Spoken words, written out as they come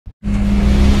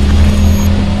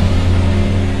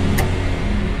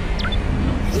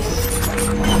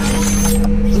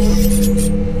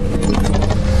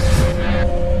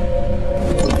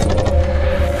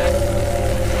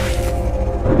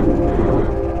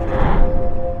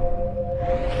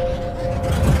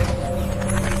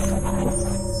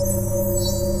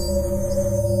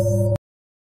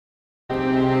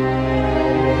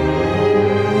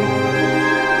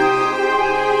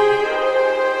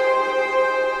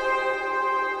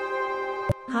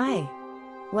Hi.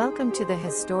 Welcome to the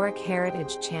Historic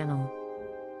Heritage Channel.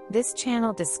 This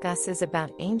channel discusses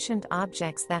about ancient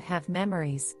objects that have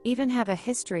memories, even have a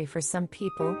history for some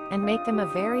people, and make them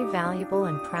a very valuable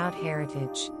and proud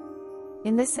heritage.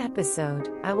 In this episode,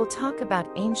 I will talk about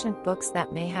ancient books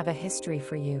that may have a history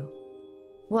for you.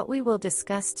 What we will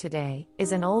discuss today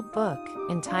is an old book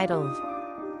entitled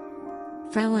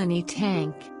Felony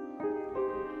Tank.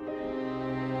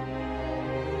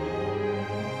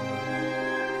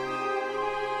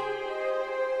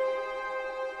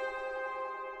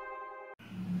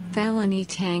 Felony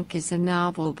Tank is a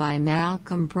novel by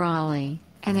Malcolm Brawley,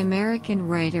 an American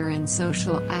writer and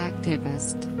social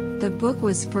activist. The book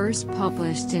was first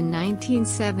published in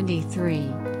 1973,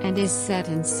 and is set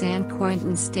in San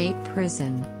Quentin State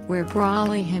Prison, where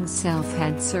Brawley himself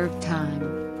had served time.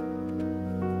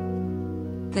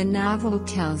 The novel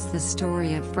tells the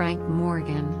story of Frank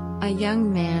Morgan, a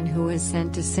young man who was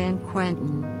sent to San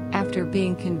Quentin, after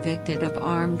being convicted of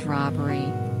armed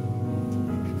robbery.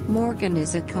 Morgan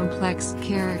is a complex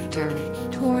character,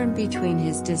 torn between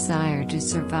his desire to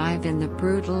survive in the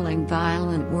brutal and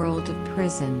violent world of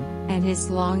prison, and his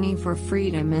longing for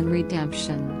freedom and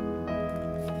redemption.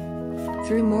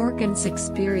 Through Morgan's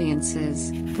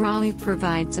experiences, Brawley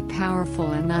provides a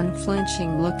powerful and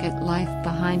unflinching look at life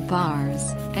behind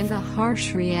bars, and the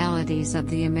harsh realities of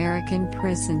the American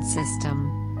prison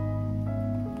system.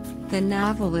 The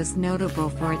novel is notable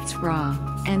for its raw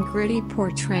and gritty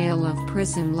portrayal of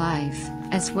prison life,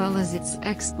 as well as its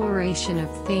exploration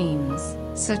of themes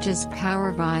such as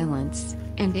power violence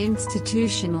and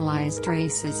institutionalized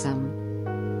racism.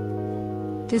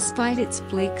 Despite its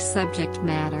bleak subject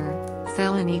matter,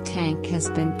 Felony Tank has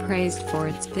been praised for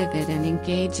its vivid and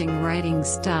engaging writing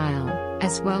style,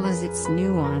 as well as its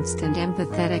nuanced and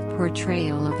empathetic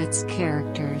portrayal of its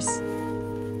characters.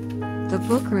 The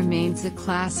book remains a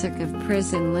classic of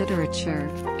prison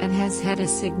literature, and has had a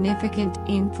significant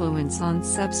influence on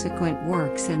subsequent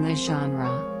works in the genre.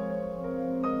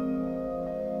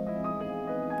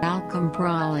 Malcolm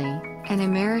Brawley, an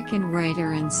American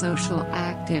writer and social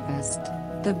activist.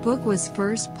 The book was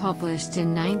first published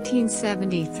in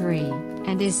 1973,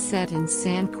 and is set in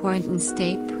San Quentin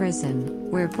State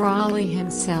Prison, where Brawley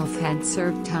himself had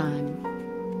served time.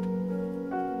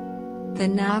 The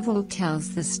novel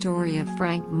tells the story of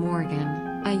Frank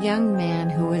Morgan, a young man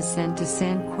who was sent to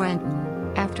San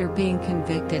Quentin, after being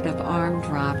convicted of armed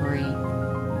robbery.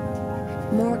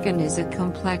 Morgan is a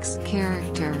complex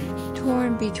character,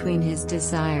 torn between his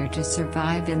desire to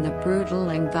survive in the brutal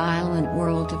and violent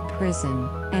world of prison,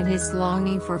 and his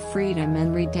longing for freedom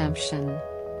and redemption.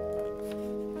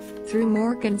 Through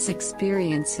Morgan's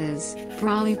experiences,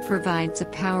 Brawley provides a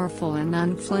powerful and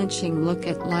unflinching look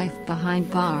at life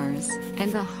behind bars, and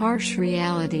the harsh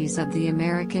realities of the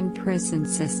American prison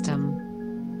system.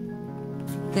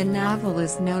 The novel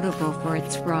is notable for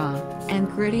its raw and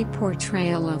gritty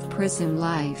portrayal of prison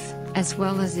life, as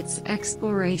well as its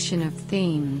exploration of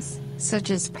themes such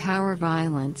as power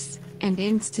violence and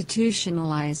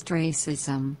institutionalized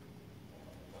racism.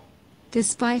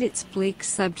 Despite its bleak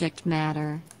subject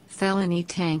matter, Felony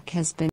Tank has been